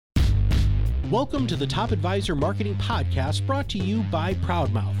Welcome to the Top Advisor Marketing Podcast, brought to you by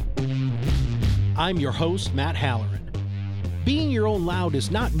Proudmouth. I'm your host, Matt Halloran. Being your own loud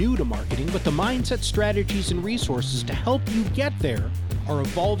is not new to marketing, but the mindset, strategies, and resources to help you get there are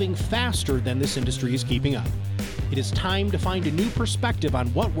evolving faster than this industry is keeping up. It is time to find a new perspective on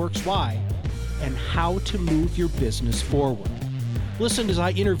what works why and how to move your business forward. Listen as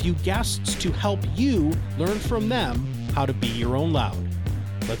I interview guests to help you learn from them how to be your own loud.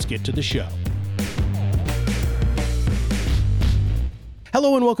 Let's get to the show.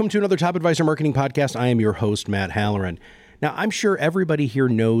 Hello and welcome to another Top Advisor Marketing Podcast. I am your host, Matt Halloran. Now, I'm sure everybody here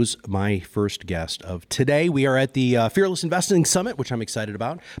knows my first guest of today. We are at the Fearless Investing Summit, which I'm excited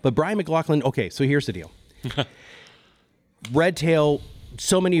about. But Brian McLaughlin, okay, so here's the deal. Redtail,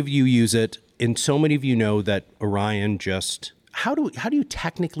 so many of you use it, and so many of you know that Orion just... How do you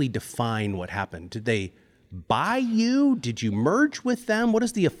technically define what happened? Did they buy you? Did you merge with them? What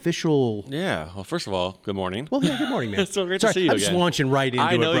is the official... Yeah. Well, first of all, good morning. Well, yeah, good morning, man. It's so great to see you I'm again. just launching right into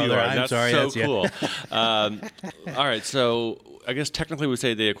I know it, brother. you are. I'm That's sorry. so That's cool. All right. So I guess technically we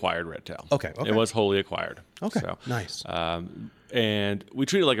say they acquired Redtail. Okay. It was wholly acquired. Okay. So, Nice. And we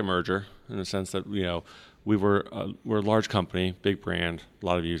treat it like a merger in the sense that, we're a large company, big brand, a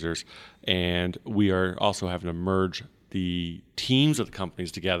lot of users, and we are also having to merge the teams of the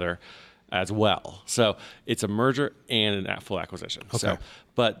companies together as well. So it's a merger and a full acquisition. Okay. So,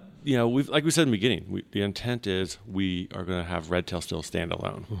 but we've, like we said in the beginning, the intent is we are going to have Redtail still stand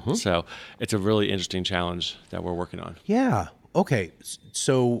alone. Mm-hmm. So it's a really interesting challenge that we're working on. Yeah. Okay.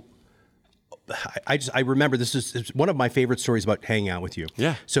 So I remember it's one of my favorite stories about hanging out with you.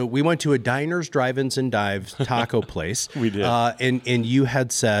 Yeah. So we went to a Diners, Drive-Ins, and Dives taco place. We did. And you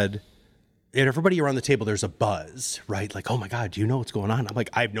had said, and everybody around the table, there's a buzz, right? Like, oh my God, do you know what's going on? I'm like,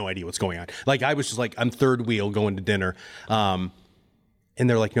 I have no idea what's going on. Like, I was just like, I'm third wheel going to dinner. And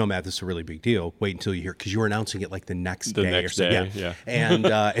they're like, no, Matt, this is a really big deal. Wait until you hear, because you were announcing it like the next day. Next day, yeah.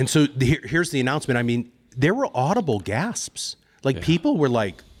 And so here's the announcement. I mean, there were audible gasps. Like, people were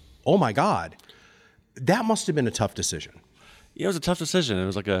like, oh my God. That must have been a tough decision. Yeah, it was a tough decision. It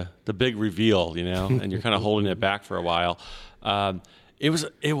was like the big reveal, and you're kind of holding it back for a while. It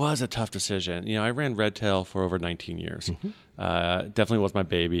was a tough decision. I ran Redtail for over 19 years. Mm-hmm. Definitely was my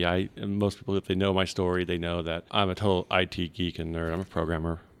baby. And most people, if they know my story, they know that I'm a total IT geek and nerd. I'm a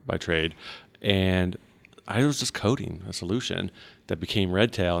programmer by trade. And I was just coding a solution that became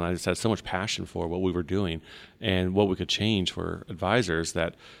Redtail, and I just had so much passion for what we were doing and what we could change for advisors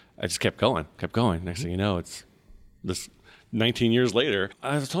that I just kept going. Next thing you know, it's this 19 years later.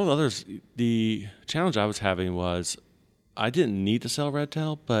 I told others the challenge I was having was I didn't need to sell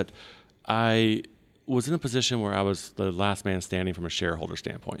Redtail, but I was in a position where I was the last man standing from a shareholder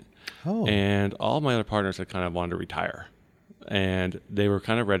standpoint. Oh. And all my other partners had kind of wanted to retire. And they were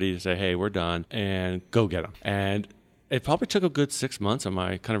kind of ready to say, hey, we're done, and go get them. And it probably took a good 6 months of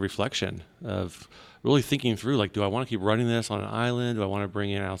my kind of reflection of really thinking through, like, do I want to keep running this on an island? Do I want to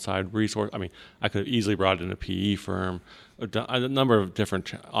bring in outside resource? I mean, I could have easily brought in a PE firm. A number of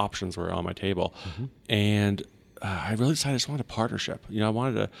different options were on my table. Mm-hmm. And I really decided I just wanted a partnership. I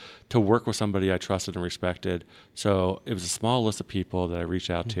wanted to work with somebody I trusted and respected. So it was a small list of people that I reached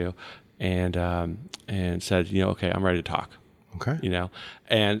out to and said, okay, I'm ready to talk. Okay.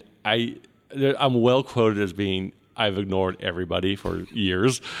 And I'm well quoted as being, I've ignored everybody for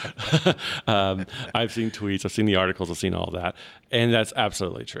years. I've seen tweets, I've seen the articles, I've seen all that. And that's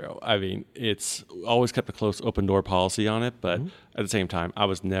absolutely true. I mean, it's always kept a close open door policy on it, but at the same time, I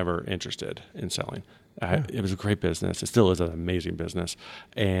was never interested in selling. It was a great business. It still is an amazing business.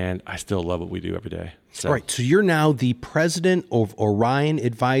 And I still love what we do every day. So. All right. So you're now the president of Orion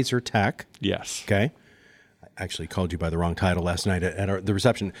Advisor Tech. Yes. Okay. I actually called you by the wrong title last night at the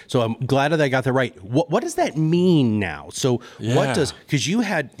reception. So I'm glad that I got that right. What does that mean now? So what does, because you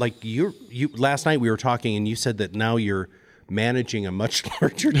had you last night we were talking and you said that now you're managing a much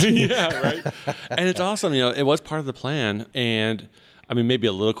larger team. Yeah, right. And it's awesome. It was part of the plan. And I mean, maybe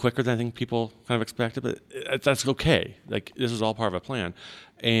a little quicker than I think people kind of expected, but that's okay. Like, this is all part of a plan.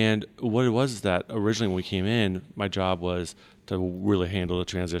 And what it was is that originally when we came in, my job was to really handle the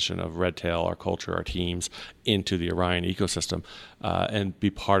transition of Redtail, our culture, our teams, into the Orion ecosystem, and be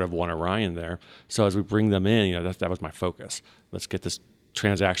part of one Orion there. So as we bring them in, that was my focus. Let's get this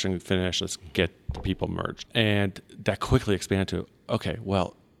transaction finished. Let's get the people merged. And that quickly expanded to, okay,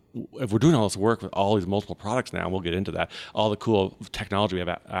 well, if we're doing all this work with all these multiple products now, we'll get into that, all the cool technology we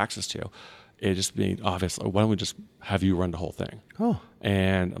have access to, it just being obvious, why don't we just have you run the whole thing? Oh.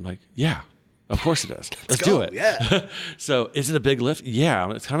 And I'm like, yeah, Of course it is. Let's do it. Yeah. So is it a big lift?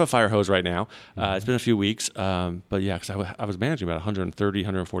 Yeah. It's kind of a fire hose right now. It's been a few weeks. But yeah, because I was managing about 130,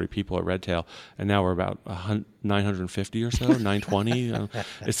 140 people at Redtail, and now we're about 950 or so, 920.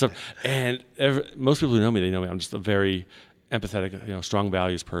 Most people who know me, they know me. I'm just a very empathetic, strong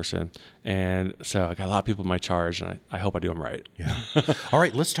values person. And so I got a lot of people in my charge, and I hope I do them right. Yeah. All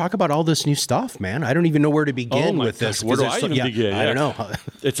right, let's talk about all this new stuff, man. I don't even know where to begin with this. Where do I even begin? I don't know.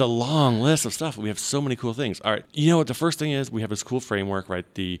 It's a long list of stuff. We have so many cool things. All right. You know what? The first thing is we have this cool framework, right?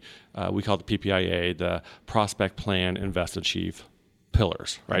 We call it the PPIA, the Prospect, Plan, Invest, Achieve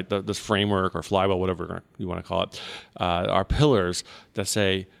pillars, right? This framework or flywheel, whatever you want to call it, are pillars that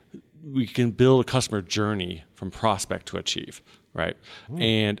say, we can build a customer journey from prospect to achieve, right?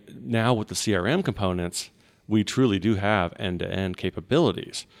 And now with the CRM components, we truly do have end-to-end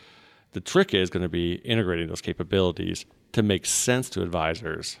capabilities. The trick is going to be integrating those capabilities to make sense to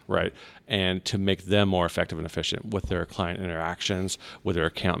advisors, right? And to make them more effective and efficient with their client interactions, with their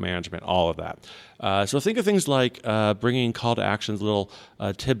account management, all of that. So think of things like bringing call to actions, little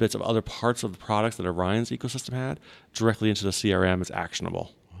tidbits of other parts of the products that Orion's ecosystem had directly into the CRM as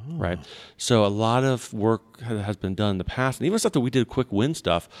actionable. Right. So a lot of work has been done in the past, and even stuff that we did quick win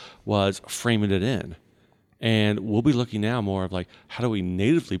stuff was framing it in. And we'll be looking now more of like, how do we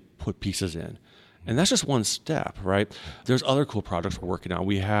natively put pieces in? And that's just one step, right? There's other cool projects we're working on.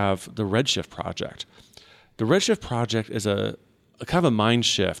 We have the Redshift project. The Redshift project is a kind of a mind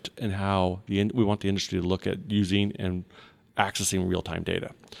shift in how we want the industry to look at using and accessing real-time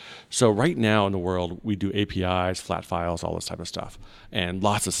data. So right now in the world, we do APIs, flat files, all this type of stuff. And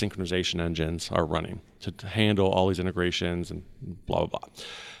lots of synchronization engines are running to handle all these integrations and blah, blah, blah.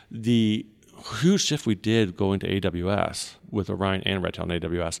 The huge shift we did going to AWS with Orion and Redtail and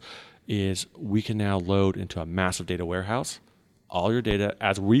AWS is we can now load into a massive data warehouse all your data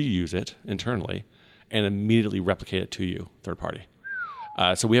as we use it internally and immediately replicate it to you, third party.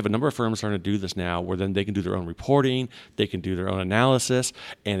 So we have a number of firms starting to do this now where then they can do their own reporting, they can do their own analysis,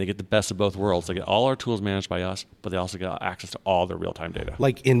 and they get the best of both worlds. They get all our tools managed by us, but they also get access to all their real-time data.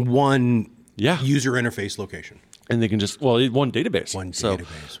 Like in one user interface location. And they can just, one database. One so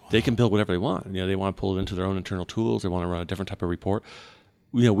database. Wow. They can build whatever they want. They want to pull it into their own internal tools. They want to run a different type of report.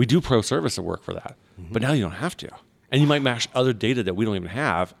 We do pro service at work for that, but now you don't have to. And you might mash other data that we don't even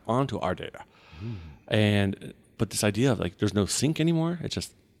have onto our data. But this idea of like there's no sync anymore, it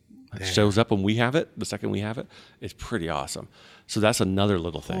just shows up when we have it, the second we have it, it's pretty awesome. So that's another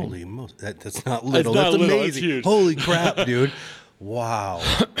little thing. Holy moly, that's not little, that's little, amazing. it's huge. Holy crap, dude. Wow.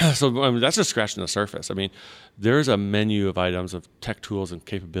 So that's just scratching the surface. There's a menu of items of tech tools and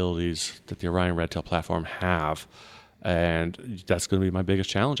capabilities that the Orion Redtail platform have. And that's going to be my biggest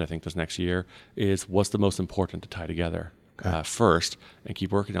challenge, I think, this next year is what's the most important to tie together first and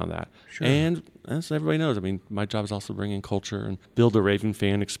keep working on that. Sure. And as everybody knows, my job is also bring in culture and build a Raven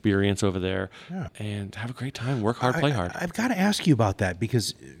fan experience over there and have a great time, work hard, play hard. I've got to ask you about that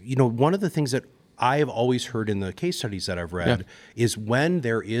because, one of the things that I have always heard in the case studies that I've read is when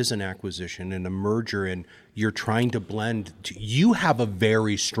there is an acquisition and a merger and you're trying to blend, you have a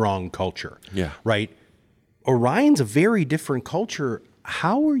very strong culture, right? Orion's a very different culture.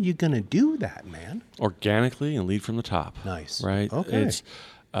 How are you going to do that, man? Organically and lead from the top. Nice. Right? Okay.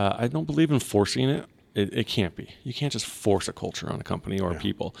 I don't believe in forcing it. It can't be. You can't just force a culture on a company or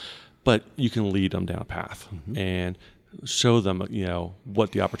people, but you can lead them down a path and show them,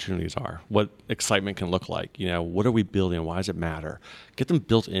 what the opportunities are, what excitement can look like, what are we building, why does it matter? Get them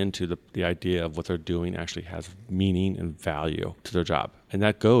built into the idea of what they're doing actually has meaning and value to their job. And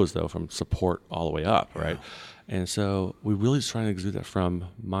that goes, though, from support all the way up, right? And so we really just trying to exude that from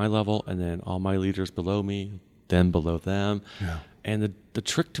my level and then all my leaders below me, then below them. Yeah. And the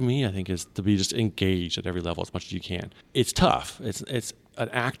trick to me, I think, is to be just engaged at every level as much as you can. It's tough. It's an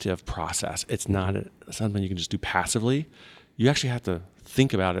active process. It's not something you can just do passively. You actually have to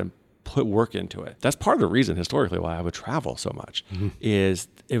think about it and put work into it. That's part of the reason historically why I would travel so much is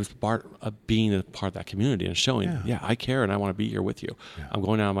it was part of being a part of that community and showing, I care and I want to be here with you. Yeah. I'm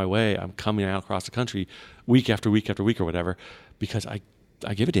going out of my way. I'm coming out across the country week after week after week or whatever because I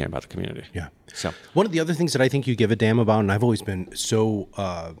give a damn about the community. Yeah. So one of the other things that I think you give a damn about, and I've always been so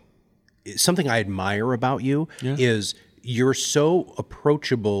something I admire about you is you're so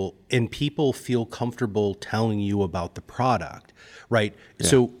approachable and people feel comfortable telling you about the product, right? Yeah.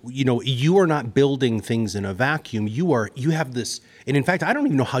 So, you are not building things in a vacuum. You have this, and in fact, I don't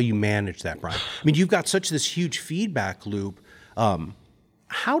even know how you manage that, Brian. You've got this huge feedback loop.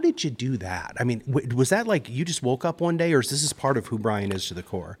 How did you do that? Was that like you just woke up one day or is this part of who Brian is to the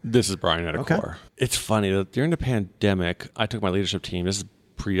core? This is Brian at a core. It's funny that during the pandemic, I took my leadership team, this is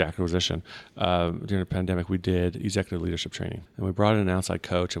pre-acquisition, during the pandemic, we did executive leadership training, and we brought in an outside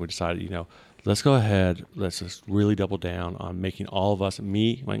coach, and we decided, let's go ahead, let's just really double down on making all of us,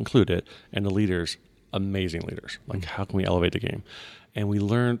 me included, and the leaders, amazing leaders. Like, how can we elevate the game? And we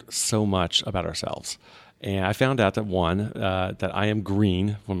learned so much about ourselves. And I found out that that I am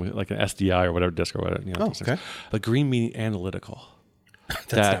green from like an SDI or whatever disc or whatever. Okay. But green meaning analytical.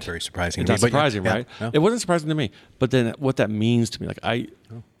 That's not very surprising. It's not surprising, right? Yeah, no. It wasn't surprising to me. But then what that means to me,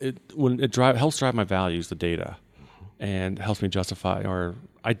 helps drive my values, the data, and helps me justify or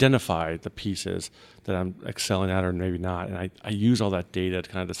identify the pieces that I'm excelling at or maybe not. And I use all that data to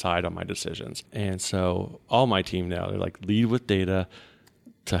kind of decide on my decisions. And so all my team now, they're like, lead with data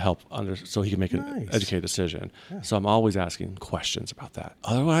to help so he can make an educated decision. Yeah. So I'm always asking questions about that.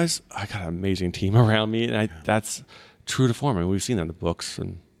 Otherwise, I got an amazing team around me, and that's true to form. I mean, we've seen that in the books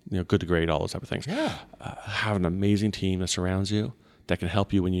and Good to Great, all those type of things. Yeah. Have an amazing team that surrounds you, that can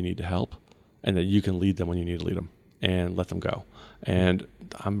help you when you need to help, and that you can lead them when you need to lead them, and let them go. And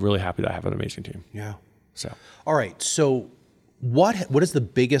I'm really happy that I have an amazing team. Yeah. So, all right. So, what is the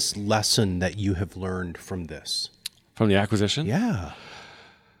biggest lesson that you have learned from this? From the acquisition? Yeah.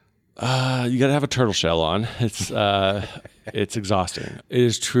 You got to have a turtle shell on. It's exhausting. It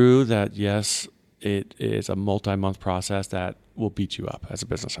is true that yes, it is a multi-month process that will beat you up as a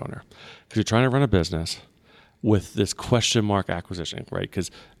business owner, because you're trying to run a business with this question mark acquisition, right?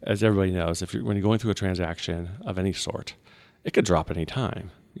 Because as everybody knows, when you're going through a transaction of any sort, it could drop any time.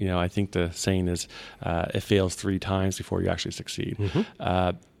 I think the saying is, it fails 3 times before you actually succeed.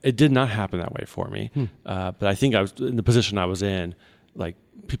 Mm-hmm. It did not happen that way for me, but I think I was in the position I was in. Like,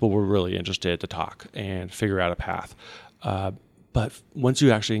 people were really interested to talk and figure out a path. But once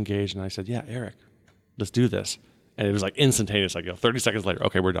you actually engage, and I said, yeah, Eric, let's do this. And it was like instantaneous, like 30 seconds later,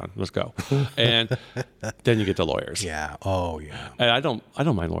 okay, we're done, let's go. And then you get the lawyers. Yeah. Oh, yeah. And I don't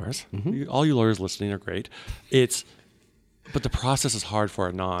mind lawyers. Mm-hmm. All you lawyers listening are great. But the process is hard for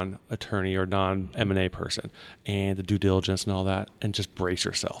a non-attorney or non-M&A person, and the due diligence and all that, and just brace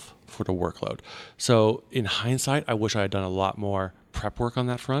yourself for the workload. So in hindsight, I wish I had done a lot more prep work on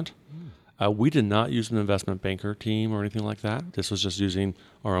that front. We did not use an investment banker team or anything like that. This was just using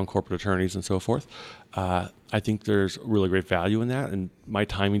our own corporate attorneys and so forth. I think there's really great value in that, and my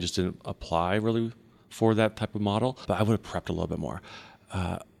timing just didn't apply really for that type of model, but I would have prepped a little bit more.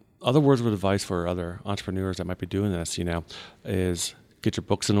 Other words of advice for other entrepreneurs that might be doing this, is get your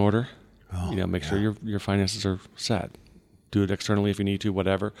books in order. Make sure your finances are set. Do it externally if you need to,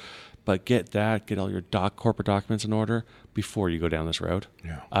 whatever. But get all your corporate documents in order before you go down this road.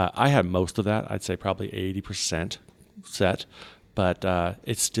 Yeah. I had most of that. I'd say probably 80% set, but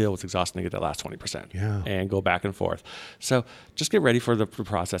it still was exhausting to get that last 20% and go back and forth. So just get ready for the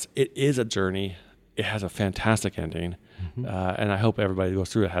process. It is a journey. It has a fantastic ending, and I hope everybody who goes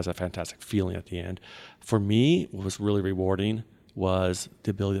through it has a fantastic feeling at the end. For me, what was really rewarding was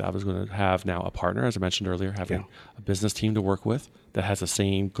the ability that I was going to have now a partner, as I mentioned earlier, having a business team to work with that has the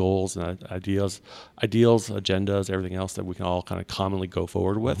same goals and ideals, agendas, everything else that we can all kind of commonly go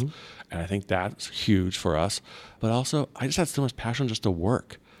forward with. Mm-hmm. And I think that's huge for us. But also, I just had so much passion just to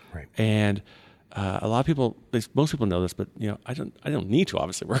work. Right. And a lot of people, most people know this, but I don't need to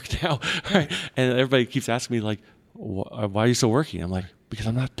obviously work now, right? And everybody keeps asking me like, why are you still working? I'm like, because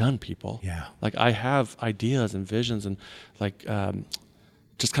I'm not done, people. Yeah. Like, I have ideas and visions and like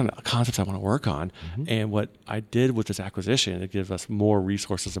just kind of concepts I want to work on. Mm-hmm. And what I did with this acquisition, it gives us more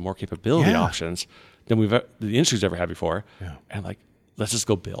resources and more capability options than the industry's ever had before. Yeah. And like, let's just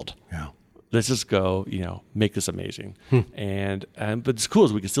go build. Yeah. Let's just go, make this amazing. And but it's cool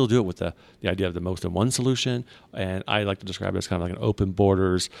is we can still do it with the idea of the most in one solution. And I like to describe it as kind of like an open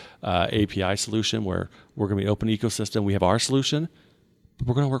borders API solution where we're going to be an open ecosystem. We have our solution, but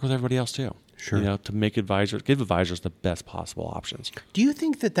we're going to work with everybody else too. Sure. To make give advisors the best possible options. Do you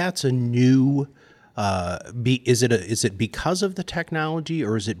think that that's a new? Is it because of the technology,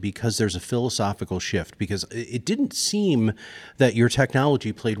 or is it because there's a philosophical shift? Because it didn't seem that your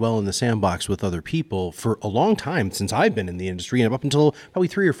technology played well in the sandbox with other people for a long time since I've been in the industry, and up until probably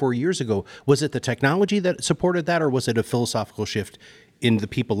 3 or 4 years ago. Was it the technology that supported that, or was it a philosophical shift in the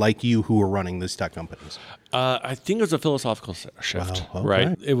people like you who were running these tech companies? I think it was a philosophical shift, Wow, okay.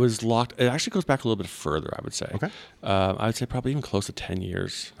 right? It was locked. It actually goes back a little bit further, I would say. Okay. I would say probably even close to 10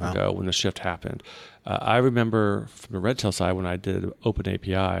 years ago when the shift happened. I remember from the Redtail side when I did Open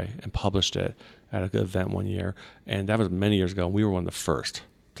API and published it at an event one year, and that was many years ago, and we were one of the first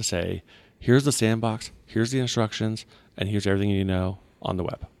to say, here's the sandbox, here's the instructions, and here's everything you need to know on the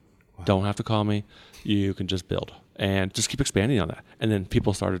web. Wow. Don't have to call me. You can just build. And just keep expanding on that. And then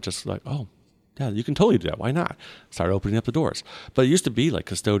people started just like, oh, Yeah, you can totally do that. Why not? Start opening up the doors. But it used to be like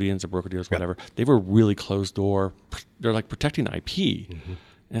custodians or broker dealers, whatever. They were really closed door. They're like protecting IP. Mm-hmm.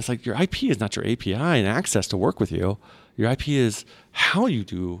 And it's like your IP is not your API and access to work with you. Your IP is how you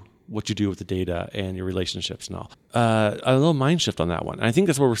do what you do with the data and your relationships and all. A little mind shift on that one. And I think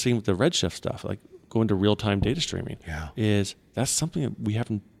that's what we're seeing with the Redshift stuff, like going to real-time data streaming. Is that's something that we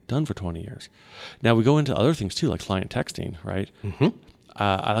haven't done for 20 years. Now we go into other things too, like client texting, right? Mm-hmm.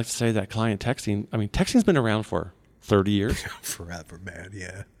 I like to say that client texting, texting's been around for 30 years. Forever, man,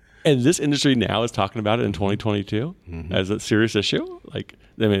 yeah. And this industry now is talking about it in 2022 as a serious issue. Like,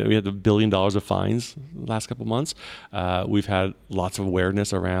 we had $1 billion of fines the last couple of months. We've had lots of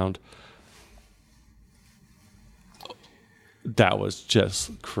awareness around. That was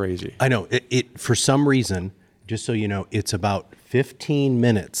just crazy. I know. It for some reason, just so you know, it's about 15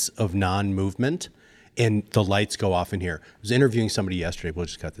 minutes of non-movement. And the lights go off in here. I was interviewing somebody yesterday. We'll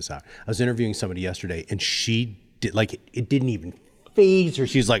just cut this out. I was interviewing somebody yesterday, and she did it didn't even phase her.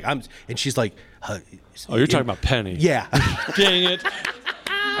 She's like, she's like, oh, you're talking about Penny? Yeah. Dang it!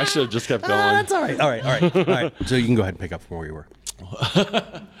 I should have just kept going. That's all right. All right. So you can go ahead and pick up from where you were.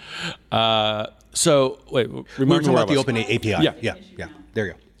 So wait, we were talking about the open API. Yeah. There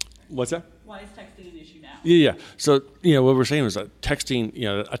you go. What's that? Why is texting an issue now? Yeah. So, what we're saying is that texting,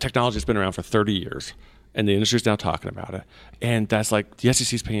 a technology that's been around for 30 years, and the industry's now talking about it. And that's like the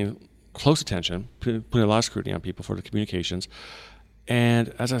SEC's paying close attention, putting a lot of scrutiny on people for the communications.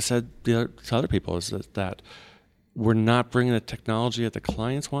 And as I said to other people, is that we're not bringing the technology that the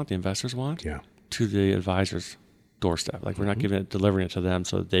clients want, the investors want, to the advisor's doorstep. Like, we're not delivering it to them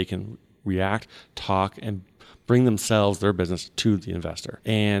so that they can react, talk, and bring themselves, their business, to the investor.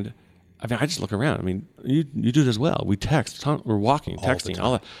 And I just look around. You do this well. We text. We're walking, texting,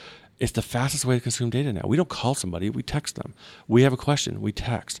 all that. It's the fastest way to consume data now. We don't call somebody. We text them. We have a question. We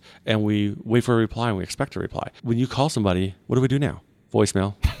text. And we wait for a reply, and we expect a reply. When you call somebody, what do we do now?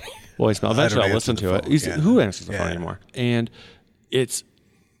 Voicemail. Eventually, I'll listen to it. Who answers the phone anymore? And it's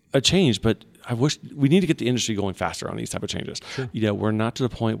a change, but I wish we need to get the industry going faster on these type of changes. Sure. We're not to the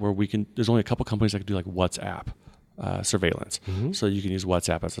point where we can. There's only a couple companies that can do like WhatsApp surveillance. Mm-hmm. So you can use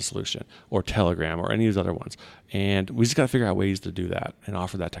WhatsApp as a solution, or Telegram, or any of these other ones. And we just got to figure out ways to do that and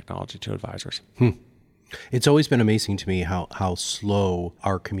offer that technology to advisors. It's always been amazing to me how slow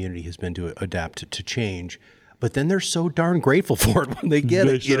our community has been to adapt to change. But then they're so darn grateful for it when they get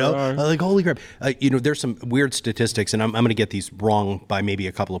it, like, holy crap. There's some weird statistics, and I'm going to get these wrong by maybe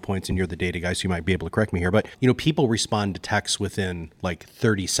a couple of points, and you're the data guy, so you might be able to correct me here. But, people respond to texts within like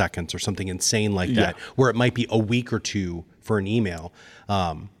 30 seconds or something insane like that, where it might be a week or two for an email.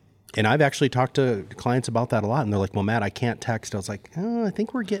 And I've actually talked to clients about that a lot, and they're like, well, Matt, I can't text. I was like, I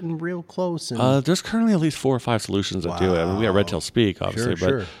think we're getting real close. And there's currently at least 4 or 5 solutions that do it. We got Redtail Speak,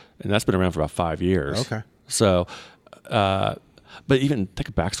 obviously, and that's been around for about 5 years. Okay. So, but even take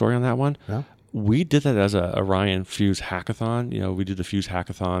a backstory on that one. Yeah. We did that as a Orion Fuse hackathon. We did the Fuse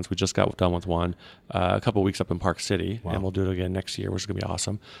hackathons. We just got done with one a couple of weeks up in Park City, and we'll do it again next year, which is going to be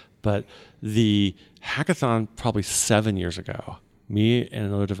awesome. But the hackathon probably 7 years ago, me and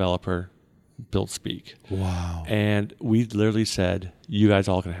another developer built Speak. Wow. And we literally said, you guys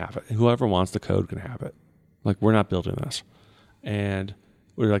all can have it. Whoever wants the code can have it. Like, we're not building this. And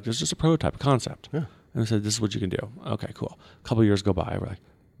we're like, there's just a prototype, a concept. Yeah. And we said, this is what you can do. Okay, cool. A couple of years go by. We're like,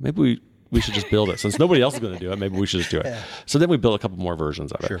 maybe we should just build it. Since nobody else is going to do it, maybe we should just do it. Yeah. So then we built a couple more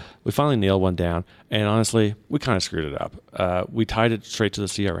versions of it. Sure. We finally nailed one down. And honestly, we kind of screwed it up. We tied it straight to the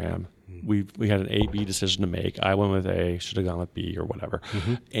CRM. We had an A-B decision to make. I went with A, should have gone with B or whatever.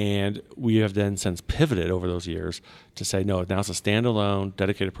 Mm-hmm. And we have then since pivoted over those years to say, no, now it's a standalone,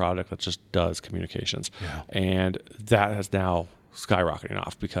 dedicated product that just does communications. Yeah. And that has now skyrocketing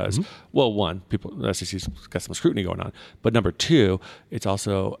off because, well, one, the SEC's got some scrutiny going on, but number two, it's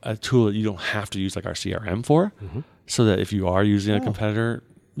also a tool that you don't have to use like our CRM for, so that if you are using a competitor,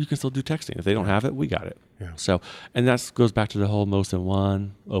 you can still do texting. If they don't have it, we got it. Yeah. So, and that goes back to the whole most in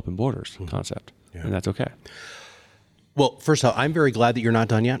one open borders concept, and that's okay. Well, first off, I'm very glad that you're not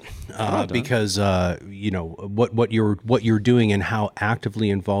done yet, because what you're doing and how actively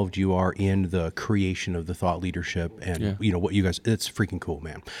involved you are in the creation of the thought leadership and what you guys, it's freaking cool,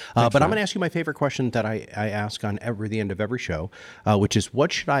 man. But I'm going to ask you my favorite question that I ask on the end of every show, which is,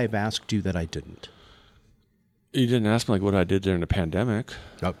 what should I have asked you that I didn't? You didn't ask me like what I did during the pandemic.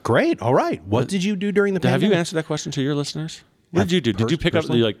 Great. All right. What did you do during the pandemic? Have you answered that question to your listeners? What did you do? Did you pick up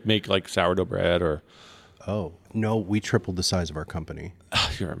make sourdough bread or? Oh, no, we tripled the size of our company.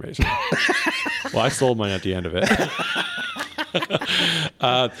 Oh, you're amazing. Well, I sold mine at the end of it.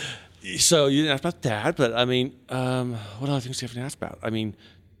 So you didn't ask about that, but what other things do you have to ask about?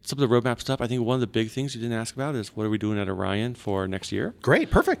 some of the roadmap stuff, I think one of the big things you didn't ask about is what are we doing at Orion for next year?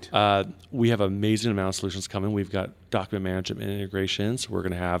 Great. Perfect. We have an amazing amount of solutions coming. We've got document management and integrations. We're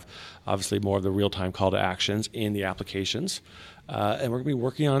going to have, obviously, more of the real-time call to actions in the applications. And we're going to be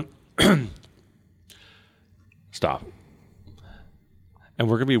working on... Stop. And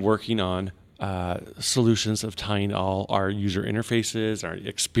we're going to be working on solutions of tying all our user interfaces, our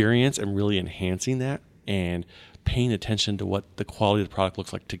experience, and really enhancing that and paying attention to what the quality of the product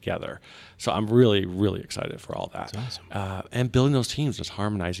looks like together. So I'm really, really excited for all that. That's awesome. And building those teams, just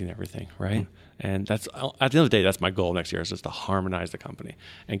harmonizing everything, right? And that's, at the end of the day, that's my goal next year, is just to harmonize the company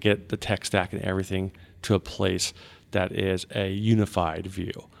and get the tech stack and everything to a place that is a unified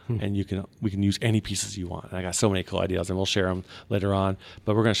view. And we can use any pieces you want. And I got so many cool ideas, and we'll share them later on.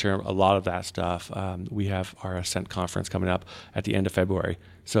 But we're going to share a lot of that stuff. We have our Ascent conference coming up at the end of February.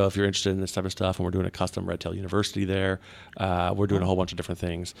 So if you're interested in this type of stuff, and we're doing a custom Red Tail University there, we're doing a whole bunch of different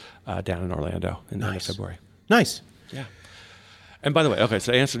things down in Orlando in the end of February. Nice. Yeah. And by the way, okay,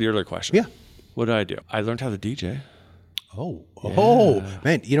 so to answer the earlier question. Yeah. What did I do? I learned how to DJ. Oh,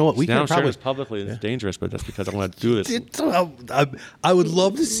 man. You know what? We Now can I'm sharing probably... this publicly, and it's dangerous, but that's because I want to do this. I would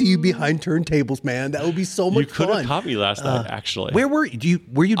love to see you behind turntables, man. That would be so much You could fun. have taught me last night, actually. Where were you?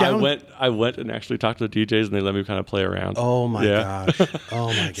 Were you down? I went and actually talked to the DJs, and they let me kind of play around. Oh my gosh! Oh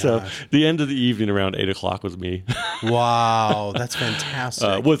my gosh! So the end of the evening around 8:00 was me. Wow, that's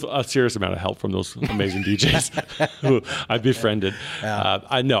fantastic. With a serious amount of help from those amazing DJs who I befriended.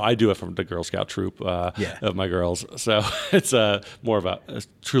 I know I do it from the Girl Scout troop of my girls. So it's more of a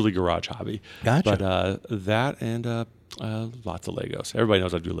truly garage hobby. Gotcha. But that and lots of Legos. Everybody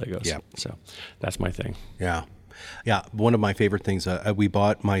knows I do Legos. Yeah. So that's my thing. Yeah. Yeah, one of my favorite things, we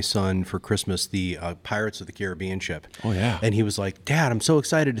bought my son for Christmas the Pirates of the Caribbean ship. Oh, yeah. And he was like, Dad, I'm so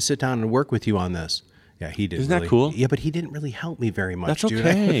excited to sit down and work with you on this. Yeah, he did. Isn't that cool? Yeah, but he didn't really help me very much. That's dude.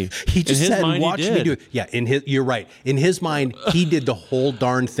 okay. He just In his sat and mind, he watched me did. do it. Yeah, you're right. In his mind, he did the whole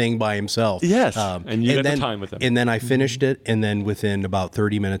darn thing by himself. Yes, and you got the time with him. And then I finished it, and then within about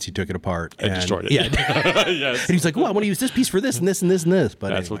 30 minutes, he took it apart. And destroyed it. Yeah. Yes. And he's like, well, I want to use this piece for this and this and this and this. But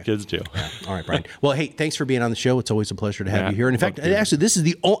That's what kids do. Yeah. All right, Brian. Well, hey, thanks for being on the show. It's always a pleasure to have Yeah, you here. And in fact, love to. actually, this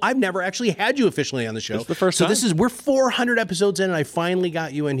is I've never actually had you officially on the show. It's the first so time. we're 400 episodes in, and I finally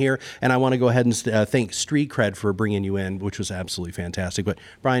got you in here. And I want to go ahead and thank Street Cred for bringing you in, which was absolutely fantastic. But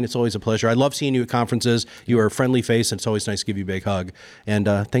Brian, it's always a pleasure. I love seeing you at conferences. You are a friendly face, and it's always nice to give you a big hug. And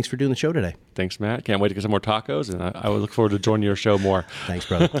thanks for doing the show today. Thanks, Matt. Can't wait to get some more tacos, and I would look forward to joining your show more. Thanks,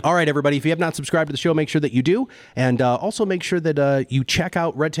 brother. All right, everybody. If you have not subscribed to the show, make sure that you do. And also make sure that you check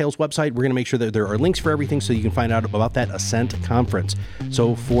out Red Tail's website. We're going to make sure that there are links for everything so you can find out about that Ascent conference.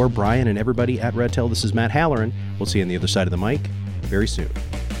 So for Brian and everybody at Red Tail, this is Matt Halloran. We'll see you on the other side of the mic very soon.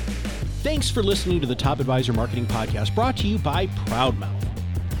 Thanks for listening to the Top Advisor Marketing Podcast, brought to you by Proudmouth.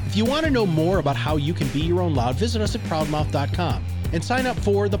 If you want to know more about how you can be your own loud, visit us at proudmouth.com and sign up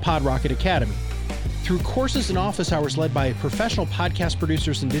for the PodRocket Academy. Through courses and office hours led by professional podcast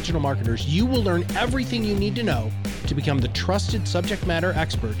producers and digital marketers, you will learn everything you need to know to become the trusted subject matter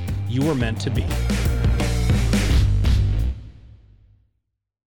expert you were meant to be.